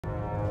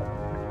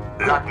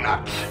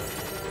Lugnut,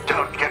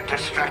 don't get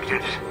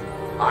distracted.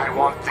 I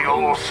want the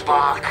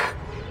Allspark.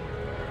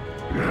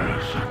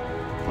 Yes,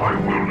 I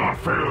will not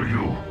fail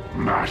you,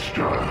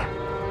 Master.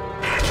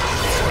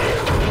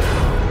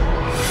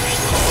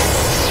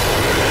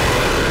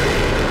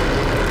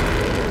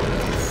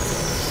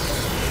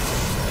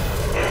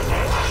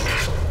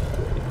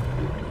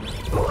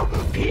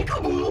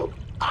 Peekaboo,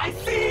 I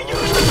see you!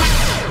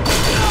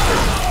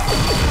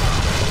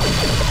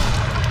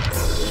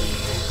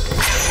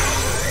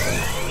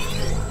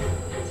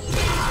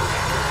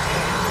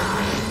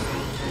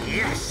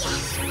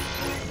 Yes!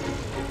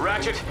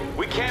 Ratchet,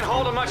 we can't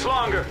hold him much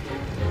longer.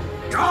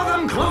 Draw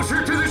them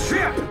closer to the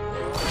ship!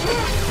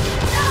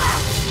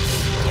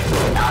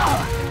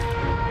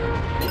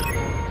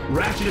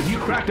 Ratchet, have you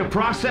cracked a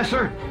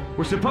processor?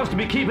 We're supposed to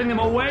be keeping them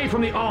away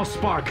from the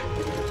Allspark.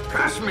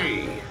 Trust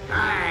me,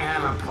 I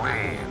have a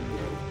plan.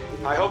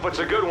 I hope it's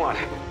a good one.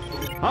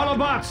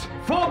 Autobots,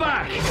 fall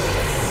back!